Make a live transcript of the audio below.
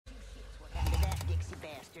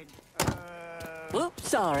Whoops,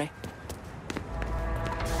 sorry.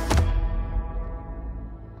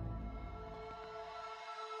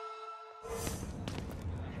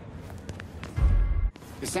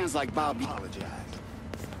 It sounds like Bob apologized.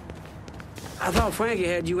 I thought Frankie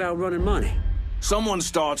had you out running money. Someone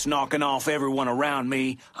starts knocking off everyone around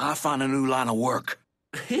me, I find a new line of work.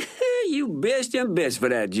 You bitched and bitched for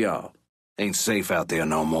that job. Ain't safe out there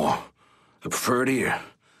no more. I prefer it here,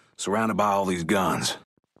 surrounded by all these guns.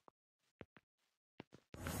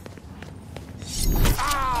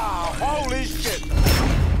 Ah! Holy shit!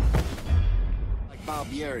 Like Bob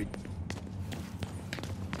Yerry.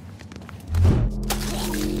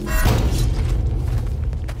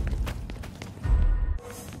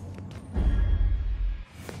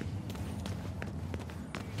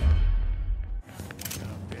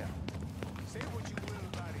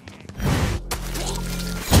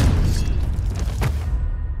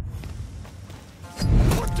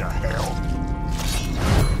 What the hell?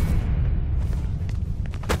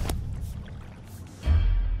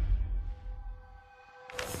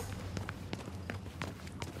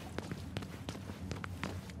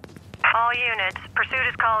 All units, pursuit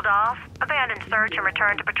is called off. Abandon search and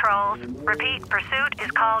return to patrols. Repeat, pursuit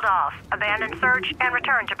is called off. Abandon search and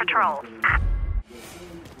return to patrols.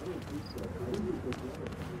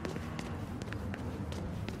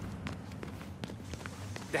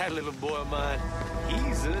 That little boy of mine,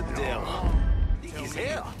 he's a devil. He's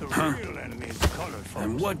hell. Huh?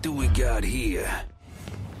 And what do we got here?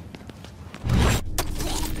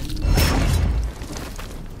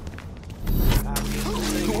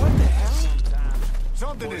 What the hell?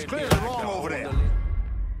 Something is clearly wrong over there.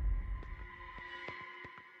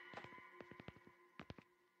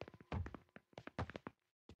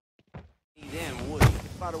 Damn Woody.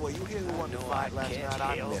 By the way, you hear who won the fight last night?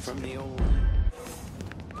 I missed from the old...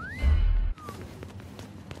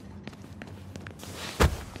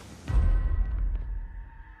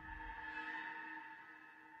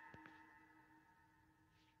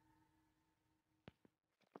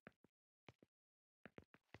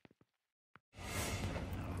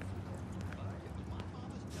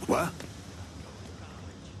 What?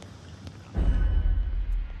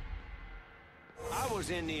 I was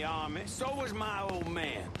in the army, so was my old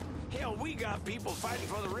man. Hell, we got people fighting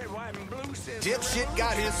for the red, white, and blue since Dipshit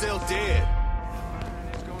got himself dead.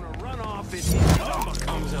 It's gonna run off if his number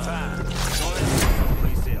comes up. Fine. So let's go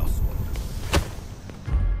someplace else.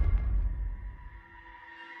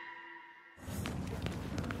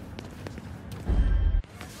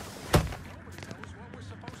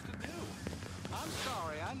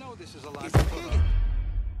 I know this is a lot. You're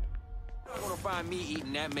not gonna find me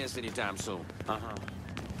eating that mess anytime soon. Uh-huh.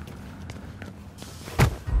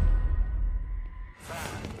 Fine.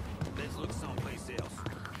 Let's look someplace else.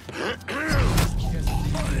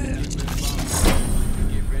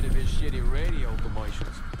 Get rid of his shitty radio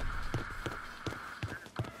commercials.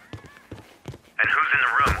 And who's in the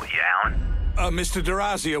room with you, Alan? Mr.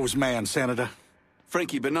 DeRazio's man, Senator.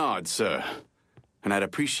 Frankie Bernard, sir. And I'd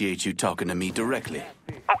appreciate you talking to me directly.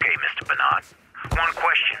 Okay, Mr. Bernard. One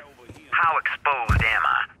question. How exposed am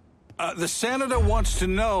I? The Senator wants to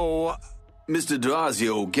know... Mr.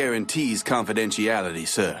 DeRazio guarantees confidentiality,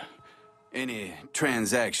 sir. Any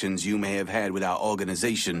transactions you may have had with our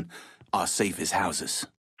organization are safe as houses.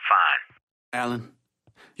 Fine. Alan,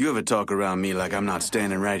 you ever talk around me like I'm not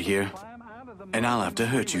standing right here? And I'll have to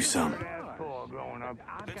hurt you some.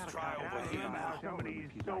 Let's try over here now. Some of these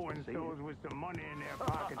so-and-sos with some money in their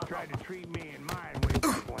pockets tried to treat me and mine way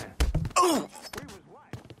back when. Oh!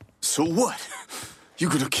 So what? You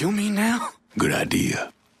gonna kill me now? Good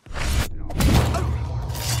idea.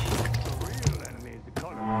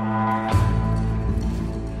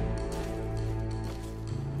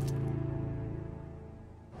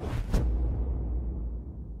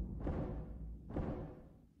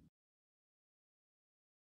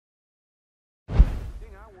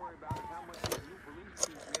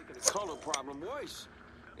 Color problem worse.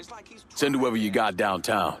 It's like he's Send whoever you got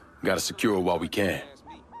downtown. Gotta secure it while we can. Indeed.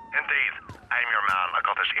 I'm your man. I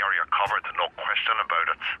got this area covered. No question about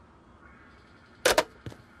it.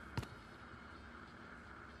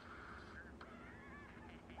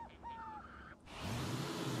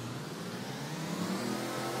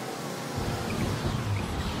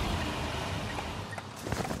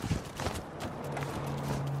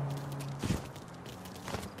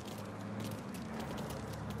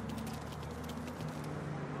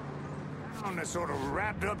 That sort of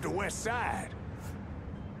wrapped up the west side.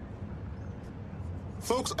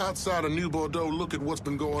 Folks outside of New Bordeaux look at what's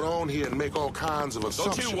been going on here and make all kinds of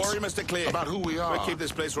assumptions. Don't you worry, Mr. Clear. About who we are. We'll keep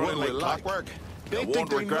this place running what like we're clockwork. They won't think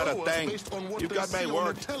they regret know a us thing. based on what You they got see my on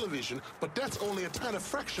word. the television, but that's only a tiny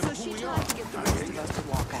fraction So of who she we tried are. to get the rest of us to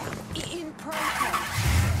walk